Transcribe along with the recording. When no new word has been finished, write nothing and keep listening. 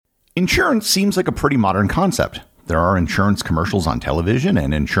Insurance seems like a pretty modern concept. There are insurance commercials on television,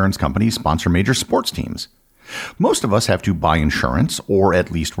 and insurance companies sponsor major sports teams. Most of us have to buy insurance, or at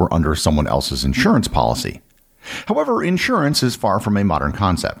least we're under someone else's insurance policy. However, insurance is far from a modern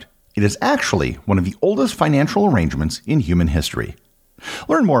concept. It is actually one of the oldest financial arrangements in human history.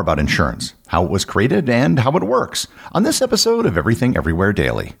 Learn more about insurance, how it was created, and how it works on this episode of Everything Everywhere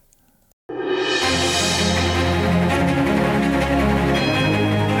Daily.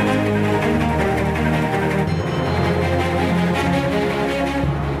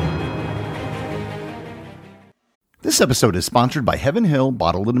 This episode is sponsored by Heaven Hill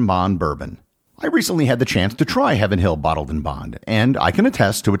Bottled and Bond Bourbon. I recently had the chance to try Heaven Hill Bottled and Bond, and I can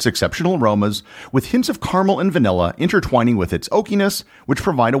attest to its exceptional aromas with hints of caramel and vanilla intertwining with its oakiness, which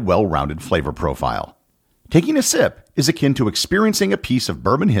provide a well-rounded flavor profile. Taking a sip is akin to experiencing a piece of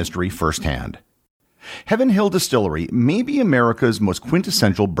bourbon history firsthand. Heaven Hill Distillery may be America's most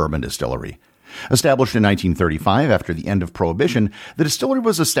quintessential bourbon distillery. Established in 1935 after the end of Prohibition, the distillery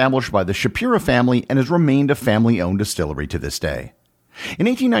was established by the Shapiro family and has remained a family-owned distillery to this day. In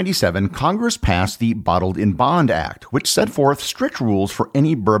 1897, Congress passed the Bottled in Bond Act, which set forth strict rules for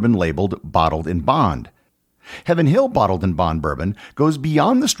any bourbon labeled Bottled in Bond. Heaven Hill Bottled in Bond Bourbon goes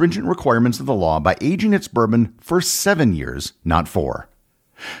beyond the stringent requirements of the law by aging its bourbon for 7 years, not 4.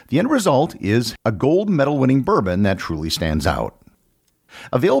 The end result is a gold medal-winning bourbon that truly stands out.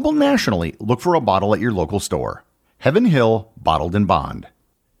 Available nationally, look for a bottle at your local store. Heaven Hill Bottled in Bond.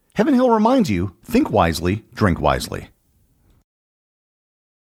 Heaven Hill reminds you, think wisely, drink wisely.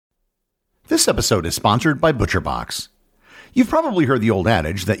 This episode is sponsored by ButcherBox. You've probably heard the old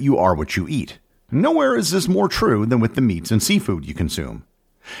adage that you are what you eat. Nowhere is this more true than with the meats and seafood you consume.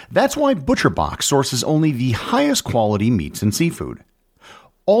 That's why ButcherBox sources only the highest quality meats and seafood.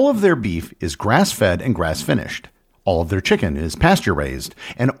 All of their beef is grass-fed and grass-finished. All of their chicken is pasture-raised,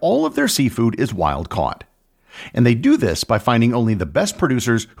 and all of their seafood is wild-caught. And they do this by finding only the best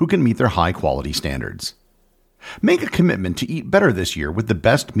producers who can meet their high-quality standards. Make a commitment to eat better this year with the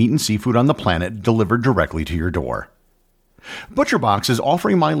best meat and seafood on the planet delivered directly to your door. ButcherBox is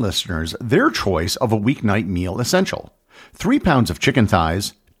offering my listeners their choice of a weeknight meal essential: 3 pounds of chicken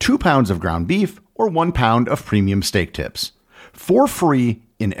thighs, 2 pounds of ground beef, or 1 pound of premium steak tips, for free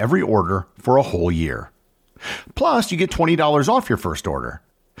in every order for a whole year. Plus, you get $20 off your first order.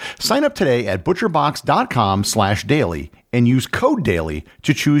 Sign up today at butcherbox.com/daily and use code DAILY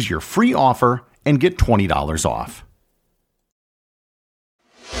to choose your free offer and get $20 off.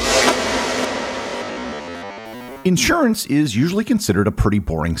 Insurance is usually considered a pretty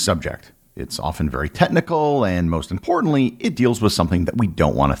boring subject. It's often very technical, and most importantly, it deals with something that we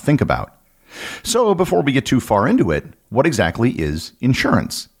don't want to think about. So before we get too far into it, what exactly is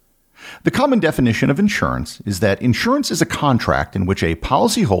insurance? The common definition of insurance is that insurance is a contract in which a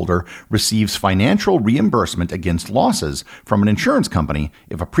policyholder receives financial reimbursement against losses from an insurance company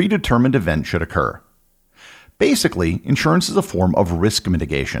if a predetermined event should occur. Basically, insurance is a form of risk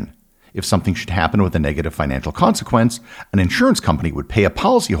mitigation. If something should happen with a negative financial consequence, an insurance company would pay a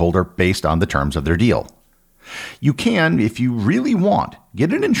policyholder based on the terms of their deal. You can, if you really want,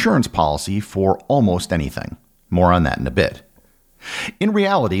 get an insurance policy for almost anything. More on that in a bit. In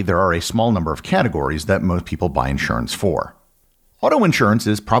reality, there are a small number of categories that most people buy insurance for. Auto insurance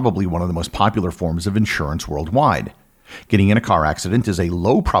is probably one of the most popular forms of insurance worldwide. Getting in a car accident is a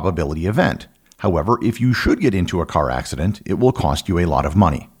low probability event. However, if you should get into a car accident, it will cost you a lot of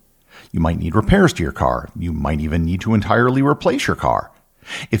money. You might need repairs to your car. You might even need to entirely replace your car.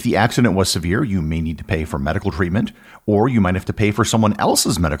 If the accident was severe, you may need to pay for medical treatment, or you might have to pay for someone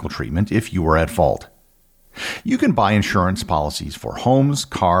else's medical treatment if you were at fault. You can buy insurance policies for homes,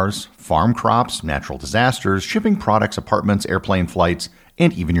 cars, farm crops, natural disasters, shipping products, apartments, airplane flights,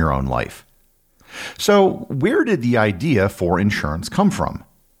 and even your own life. So, where did the idea for insurance come from?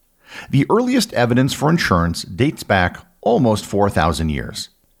 The earliest evidence for insurance dates back almost 4,000 years.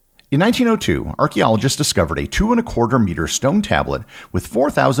 In 1902, archaeologists discovered a 2¼ meter stone tablet with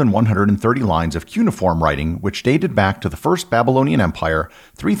 4,130 lines of cuneiform writing, which dated back to the First Babylonian Empire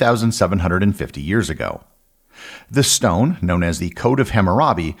 3,750 years ago. This stone, known as the Code of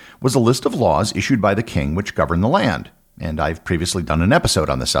Hammurabi, was a list of laws issued by the king which governed the land, and I've previously done an episode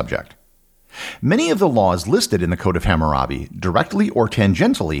on the subject. Many of the laws listed in the Code of Hammurabi, directly or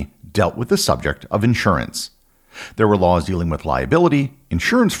tangentially, dealt with the subject of insurance. There were laws dealing with liability,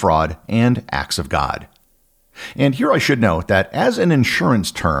 insurance fraud, and acts of God. And here I should note that as an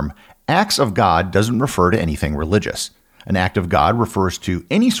insurance term, acts of God doesn't refer to anything religious. An act of God refers to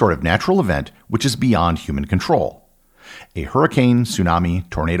any sort of natural event which is beyond human control. A hurricane, tsunami,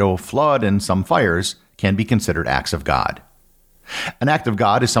 tornado, flood, and some fires can be considered acts of God. An act of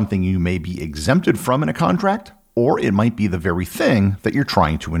God is something you may be exempted from in a contract, or it might be the very thing that you're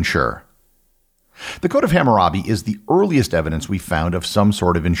trying to insure. The Code of Hammurabi is the earliest evidence we found of some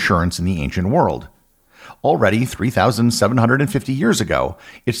sort of insurance in the ancient world. Already 3,750 years ago,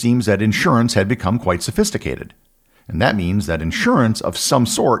 it seems that insurance had become quite sophisticated. And that means that insurance of some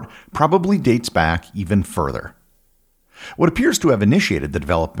sort probably dates back even further. What appears to have initiated the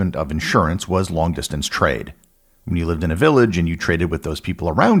development of insurance was long-distance trade. When you lived in a village and you traded with those people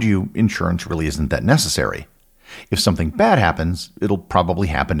around you, insurance really isn't that necessary. If something bad happens, it'll probably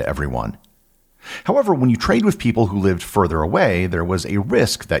happen to everyone. However, when you trade with people who lived further away, there was a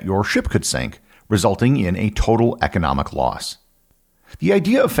risk that your ship could sink, resulting in a total economic loss. The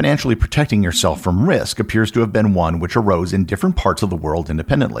idea of financially protecting yourself from risk appears to have been one which arose in different parts of the world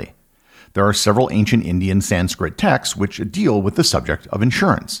independently. There are several ancient Indian Sanskrit texts which deal with the subject of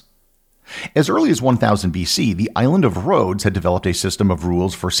insurance. As early as 1000 BC, the island of Rhodes had developed a system of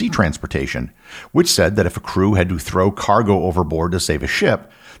rules for sea transportation, which said that if a crew had to throw cargo overboard to save a ship,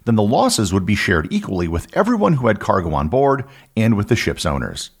 then the losses would be shared equally with everyone who had cargo on board and with the ship's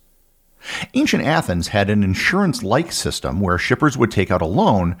owners. Ancient Athens had an insurance-like system where shippers would take out a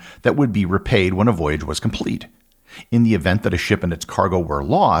loan that would be repaid when a voyage was complete. In the event that a ship and its cargo were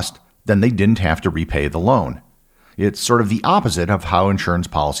lost, then they didn't have to repay the loan. It's sort of the opposite of how insurance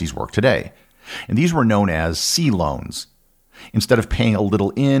policies work today. And these were known as sea loans. Instead of paying a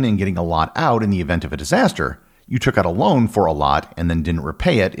little in and getting a lot out in the event of a disaster, you took out a loan for a lot and then didn't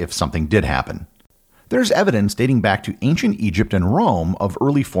repay it if something did happen. There's evidence dating back to ancient Egypt and Rome of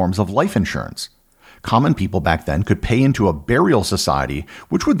early forms of life insurance. Common people back then could pay into a burial society,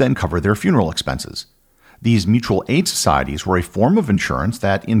 which would then cover their funeral expenses. These mutual aid societies were a form of insurance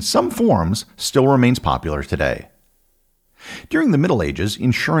that, in some forms, still remains popular today. During the Middle Ages,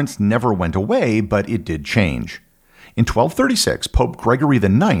 insurance never went away, but it did change. In 1236, Pope Gregory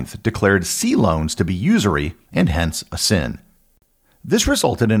IX declared sea loans to be usury and hence a sin. This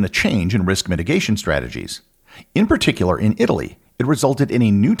resulted in a change in risk mitigation strategies. In particular, in Italy, it resulted in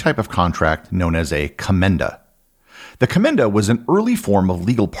a new type of contract known as a commenda. The commenda was an early form of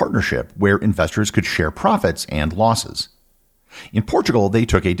legal partnership where investors could share profits and losses. In Portugal, they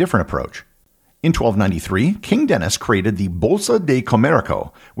took a different approach. In 1293, King Denis created the Bolsa de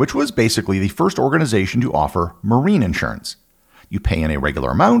Comercio, which was basically the first organization to offer marine insurance. You pay in a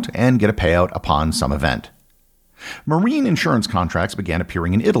regular amount and get a payout upon some event. Marine insurance contracts began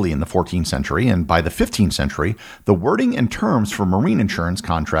appearing in Italy in the 14th century, and by the 15th century, the wording and terms for marine insurance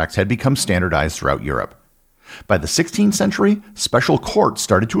contracts had become standardized throughout Europe. By the 16th century, special courts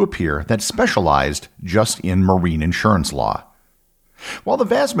started to appear that specialized just in marine insurance law. While the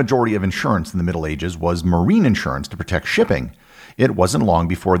vast majority of insurance in the Middle Ages was marine insurance to protect shipping, it wasn't long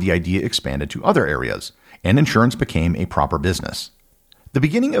before the idea expanded to other areas, and insurance became a proper business. The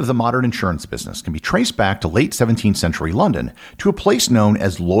beginning of the modern insurance business can be traced back to late 17th century London to a place known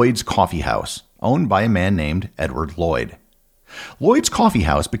as Lloyd's Coffee House, owned by a man named Edward Lloyd. Lloyd's Coffee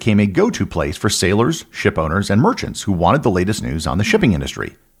House became a go-to place for sailors, ship owners, and merchants who wanted the latest news on the shipping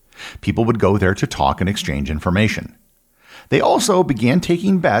industry. People would go there to talk and exchange information. They also began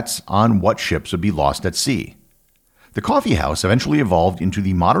taking bets on what ships would be lost at sea. The coffee house eventually evolved into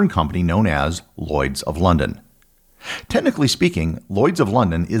the modern company known as Lloyd's of London. Technically speaking, Lloyd's of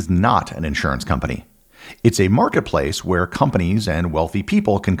London is not an insurance company. It's a marketplace where companies and wealthy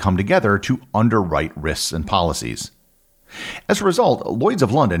people can come together to underwrite risks and policies. As a result, Lloyd's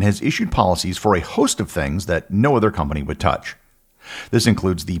of London has issued policies for a host of things that no other company would touch. This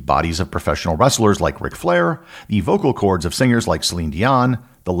includes the bodies of professional wrestlers like Ric Flair, the vocal cords of singers like Celine Dion,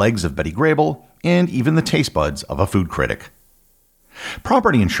 the legs of Betty Grable, and even the taste buds of a food critic.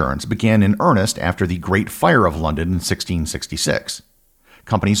 Property insurance began in earnest after the Great Fire of London in 1666.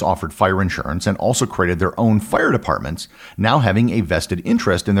 Companies offered fire insurance and also created their own fire departments, now having a vested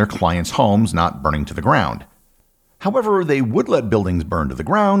interest in their clients' homes not burning to the ground. However, they would let buildings burn to the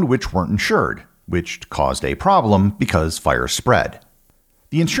ground which weren't insured, which caused a problem because fires spread.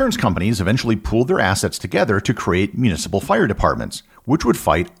 The insurance companies eventually pooled their assets together to create municipal fire departments, which would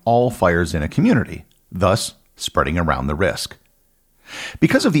fight all fires in a community, thus spreading around the risk.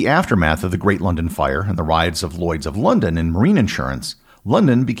 Because of the aftermath of the Great London Fire and the rise of Lloyd's of London in marine insurance,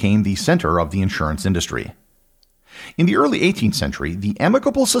 London became the center of the insurance industry. In the early 18th century, the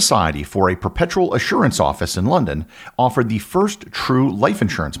Amicable Society for a Perpetual Assurance Office in London offered the first true life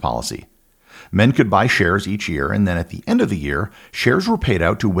insurance policy. Men could buy shares each year, and then at the end of the year, shares were paid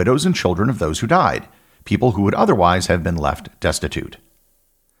out to widows and children of those who died, people who would otherwise have been left destitute.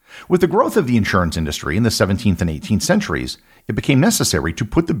 With the growth of the insurance industry in the 17th and 18th centuries, it became necessary to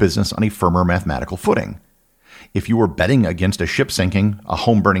put the business on a firmer mathematical footing. If you were betting against a ship sinking, a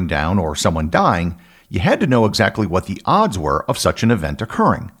home burning down, or someone dying, you had to know exactly what the odds were of such an event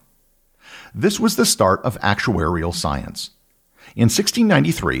occurring. This was the start of actuarial science. In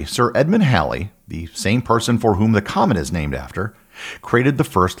 1693, Sir Edmund Halley, the same person for whom the comet is named after, created the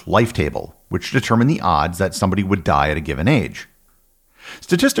first life table, which determined the odds that somebody would die at a given age.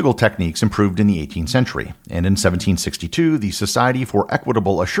 Statistical techniques improved in the 18th century, and in 1762, the Society for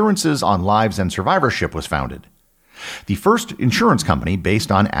Equitable Assurances on Lives and Survivorship was founded. The first insurance company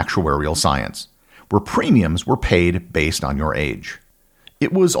based on actuarial science, where premiums were paid based on your age.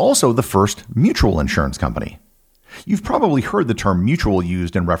 It was also the first mutual insurance company. You've probably heard the term mutual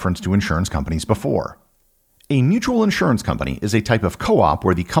used in reference to insurance companies before. A mutual insurance company is a type of co-op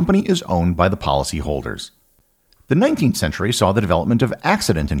where the company is owned by the policyholders. The 19th century saw the development of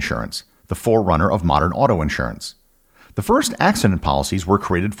accident insurance, the forerunner of modern auto insurance. The first accident policies were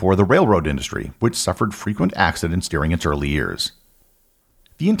created for the railroad industry, which suffered frequent accidents during its early years.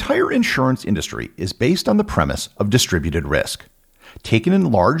 The entire insurance industry is based on the premise of distributed risk. Taken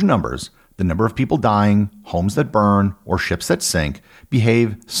in large numbers, the number of people dying, homes that burn, or ships that sink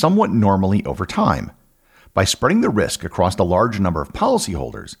behave somewhat normally over time. By spreading the risk across a large number of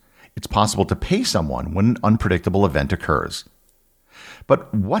policyholders, it's possible to pay someone when an unpredictable event occurs.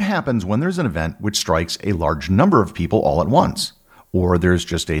 But what happens when there's an event which strikes a large number of people all at once? Or there's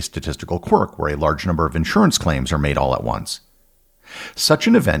just a statistical quirk where a large number of insurance claims are made all at once? Such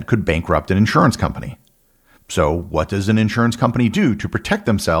an event could bankrupt an insurance company. So what does an insurance company do to protect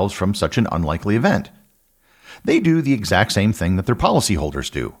themselves from such an unlikely event? They do the exact same thing that their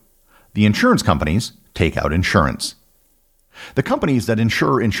policyholders do. The insurance companies take out insurance. The companies that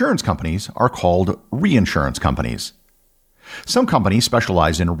insure insurance companies are called reinsurance companies. Some companies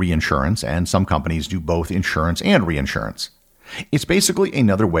specialize in reinsurance, and some companies do both insurance and reinsurance. It's basically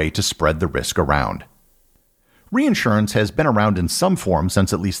another way to spread the risk around. Reinsurance has been around in some form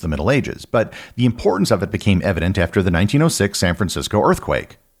since at least the Middle Ages, but the importance of it became evident after the 1906 San Francisco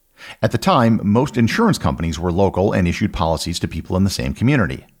earthquake. At the time, most insurance companies were local and issued policies to people in the same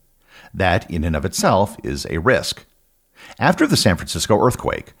community. That, in and of itself, is a risk. After the San Francisco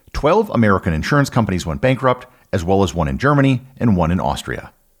earthquake, 12 American insurance companies went bankrupt, as well as one in Germany and one in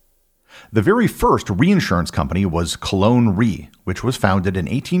Austria. The very first reinsurance company was Cologne Re, which was founded in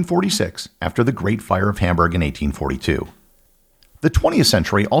 1846 after the Great Fire of Hamburg in 1842. The 20th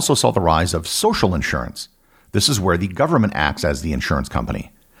century also saw the rise of social insurance. This is where the government acts as the insurance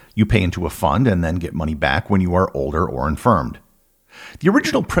company. You pay into a fund and then get money back when you are older or infirmed. The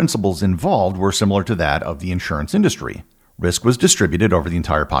original principles involved were similar to that of the insurance industry. Risk was distributed over the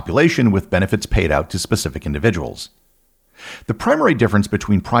entire population with benefits paid out to specific individuals. The primary difference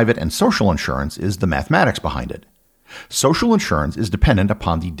between private and social insurance is the mathematics behind it. Social insurance is dependent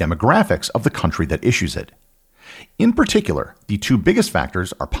upon the demographics of the country that issues it. In particular, the two biggest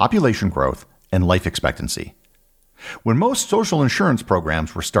factors are population growth and life expectancy. When most social insurance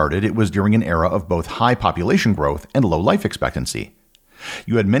programs were started, it was during an era of both high population growth and low life expectancy.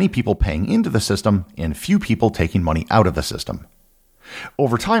 You had many people paying into the system and few people taking money out of the system.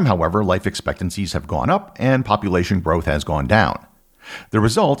 Over time, however, life expectancies have gone up and population growth has gone down. The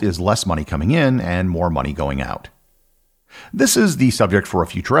result is less money coming in and more money going out. This is the subject for a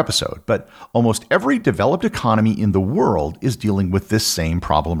future episode, but almost every developed economy in the world is dealing with this same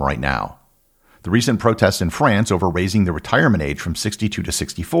problem right now. The recent protests in France over raising the retirement age from 62 to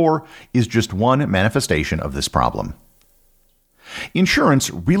 64 is just one manifestation of this problem. Insurance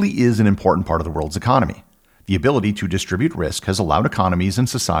really is an important part of the world's economy. The ability to distribute risk has allowed economies and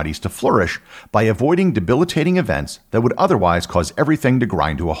societies to flourish by avoiding debilitating events that would otherwise cause everything to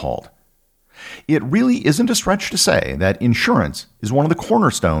grind to a halt. It really isn't a stretch to say that insurance is one of the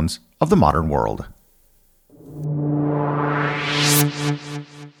cornerstones of the modern world.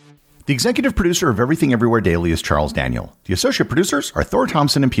 The executive producer of Everything Everywhere Daily is Charles Daniel. The associate producers are Thor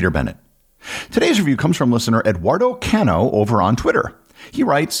Thompson and Peter Bennett. Today's review comes from listener Eduardo Cano over on Twitter. He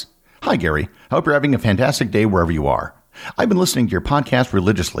writes, "Hi Gary, I hope you're having a fantastic day wherever you are. I've been listening to your podcast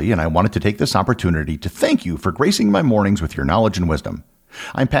religiously, and I wanted to take this opportunity to thank you for gracing my mornings with your knowledge and wisdom.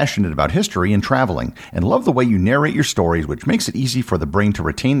 I'm passionate about history and traveling, and love the way you narrate your stories, which makes it easy for the brain to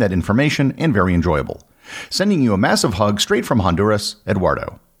retain that information and very enjoyable. Sending you a massive hug straight from Honduras,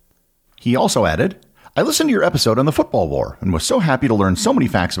 Eduardo." He also added, "I listened to your episode on the football war and was so happy to learn so many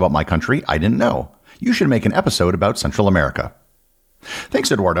facts about my country I didn't know. You should make an episode about Central America."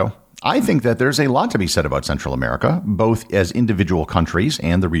 Thanks, Eduardo. I think that there's a lot to be said about Central America, both as individual countries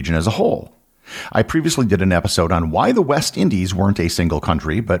and the region as a whole. I previously did an episode on why the West Indies weren't a single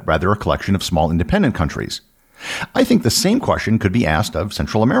country, but rather a collection of small independent countries. I think the same question could be asked of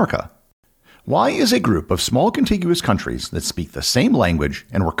Central America. Why is a group of small contiguous countries that speak the same language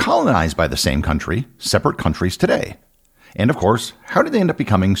and were colonized by the same country separate countries today? And of course, how did they end up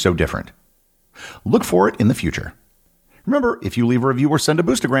becoming so different? Look for it in the future. Remember, if you leave a review or send a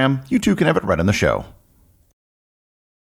boostagram, you too can have it read on the show.